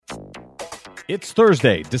It's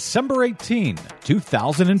Thursday, December 18,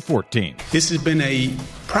 2014. This has been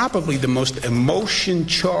probably the most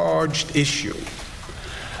emotion-charged issue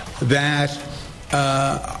that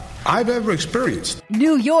I've ever experienced.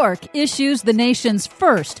 New York issues the nation's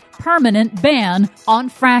first permanent ban on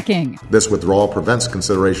fracking. This withdrawal prevents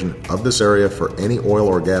consideration of this area for any oil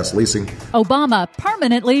or gas leasing. Obama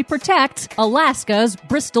permanently protects Alaska's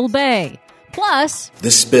Bristol Bay. Plus,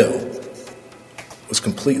 this spill was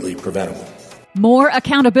completely preventable. More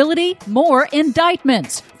accountability, more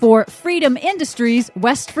indictments for Freedom Industries'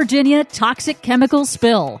 West Virginia toxic chemical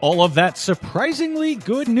spill. All of that surprisingly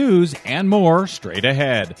good news and more straight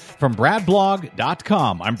ahead. From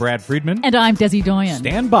BradBlog.com, I'm Brad Friedman. And I'm Desi Doyen.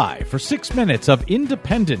 Stand by for 6 minutes of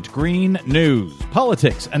independent green news,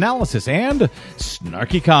 politics, analysis, and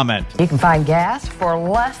snarky comment. You can find gas for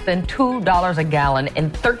less than $2 a gallon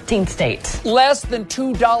in 13 states. Less than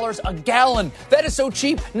 $2 a gallon. That is so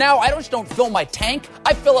cheap. Now I don't fill my tank.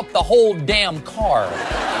 I fill up the whole damn car.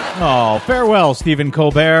 Oh, farewell, Stephen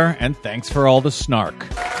Colbert, and thanks for all the snark.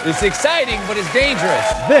 It's exciting, but it's dangerous.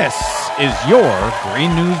 This is your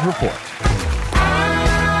Green News Report.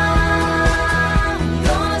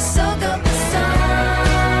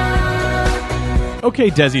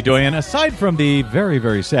 Okay, Desi Doyen, aside from the very,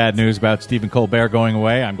 very sad news about Stephen Colbert going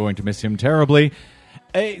away, I'm going to miss him terribly,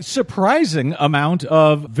 a surprising amount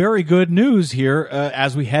of very good news here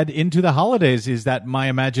as we head into the holidays. Is that my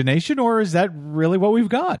imagination, or is that really what we've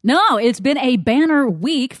got? No, it's been a banner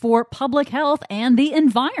week for public health and the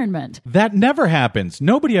environment. That never happens.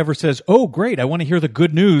 Nobody ever says, oh, great, I want to hear the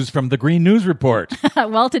good news from the Green News Report.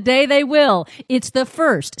 Well, today they will. It's the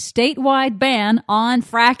first statewide ban on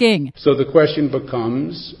fracking. So the question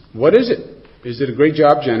becomes, what is it? Is it a great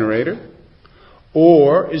job generator?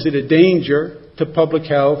 Or is it a danger to public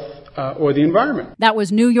health or the environment? That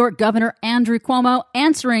was New York Governor Andrew Cuomo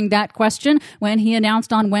answering that question when he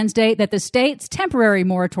announced on Wednesday that the state's temporary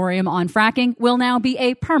moratorium on fracking will now be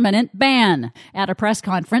a permanent ban. At a press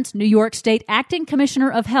conference, New York State Acting Commissioner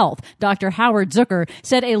of Health, Dr. Howard Zucker,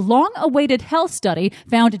 said a long-awaited health study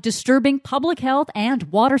found disturbing public health and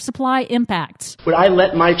water supply impacts. Would I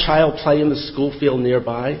let my child play in the school field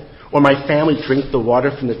nearby, or my family drink the water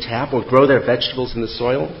from the tap, or grow their vegetables in the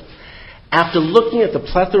soil? After looking at the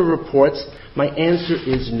plethora of reports, my answer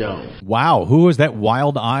is no. Wow, who was that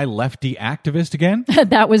wild-eye lefty activist again?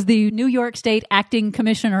 That was the New York State Acting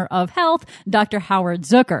Commissioner of Health, Dr. Howard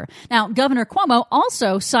Zucker. Now, Governor Cuomo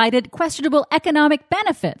also cited questionable economic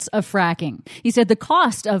benefits of fracking. He said the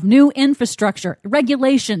cost of new infrastructure,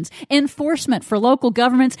 regulations, enforcement for local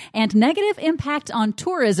governments, and negative impact on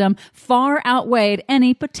tourism far outweighed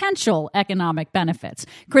any potential economic benefits.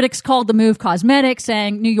 Critics called the move cosmetic,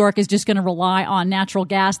 saying New York is just going to rely on natural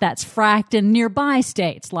gas that's fracked in nearby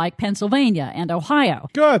states like Pennsylvania and Ohio.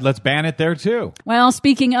 Good, let's ban it there too. Well,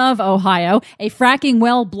 speaking of Ohio, a fracking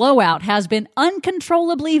well blowout has been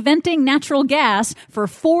uncontrollably venting natural gas for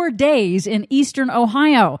 4 days in eastern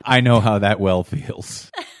Ohio. I know how that well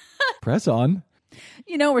feels. Press on.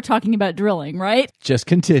 You know we're talking about drilling, right? Just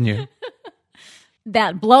continue.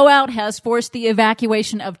 That blowout has forced the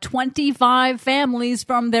evacuation of 25 families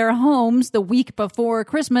from their homes the week before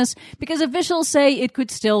Christmas because officials say it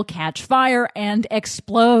could still catch fire and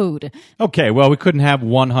explode. Okay, well, we couldn't have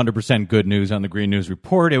 100% good news on the Green News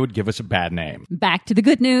Report. It would give us a bad name. Back to the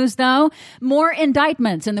good news, though. More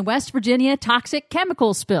indictments in the West Virginia toxic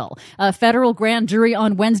chemical spill. A federal grand jury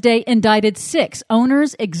on Wednesday indicted 6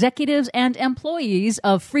 owners, executives, and employees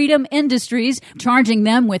of Freedom Industries, charging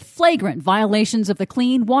them with flagrant violations of the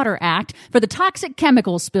Clean Water Act for the toxic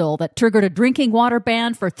chemical spill that triggered a drinking water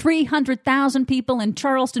ban for 300,000 people in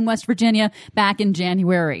Charleston, West Virginia back in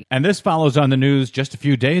January. And this follows on the news just a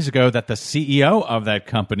few days ago that the CEO of that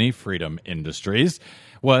company, Freedom Industries,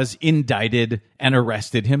 was indicted and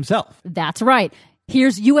arrested himself. That's right.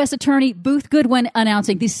 Here's U.S. Attorney Booth Goodwin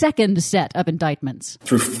announcing the second set of indictments.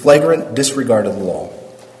 Through flagrant disregard of the law,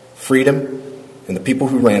 Freedom and the people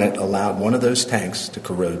who ran it allowed one of those tanks to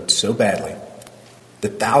corrode so badly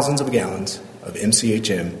that thousands of gallons of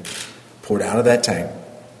MCHM poured out of that tank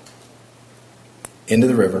into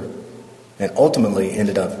the river and ultimately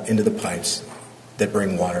ended up into the pipes that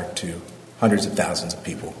bring water to hundreds of thousands of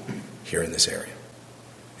people here in this area.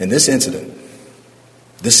 In this incident,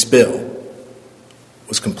 this spill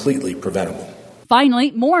was completely preventable.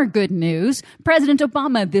 Finally, more good news. President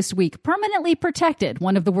Obama this week permanently protected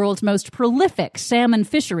one of the world's most prolific salmon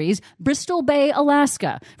fisheries, Bristol Bay,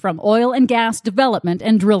 Alaska, from oil and gas development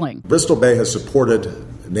and drilling. Bristol Bay has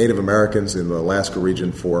supported Native Americans in the Alaska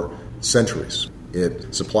region for centuries.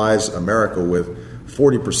 It supplies America with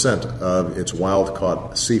 40% of its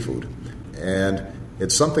wild-caught seafood, and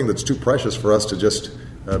It's something that's too precious for us to just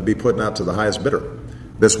be putting out to the highest bidder.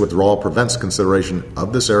 This withdrawal prevents consideration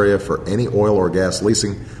of this area for any oil or gas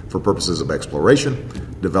leasing for purposes of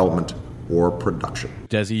exploration, development, or production.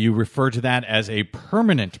 Desi, you refer to that as a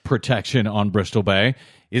permanent protection on Bristol Bay.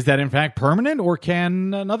 Is that in fact permanent, or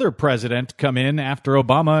can another president come in after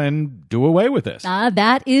Obama and do away with this?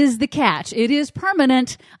 That is the catch. It is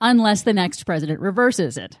permanent unless the next president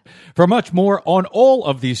reverses it. For much more on all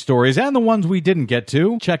of these stories and the ones we didn't get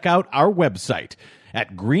to, check out our website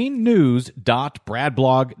at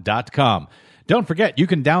greennews.bradblog.com. Don't forget, you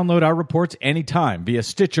can download our reports anytime via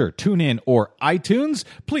Stitcher, TuneIn, or iTunes.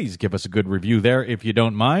 Please give us a good review there if you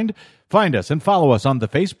don't mind. Find us and follow us on the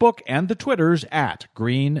Facebook and the Twitters at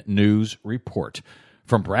Green News Report.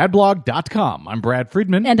 From bradblog.com, I'm Brad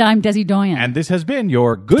Friedman. And I'm Desi Doyen. And this has been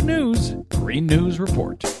your Good News Green News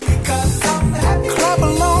Report. Clap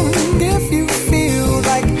along.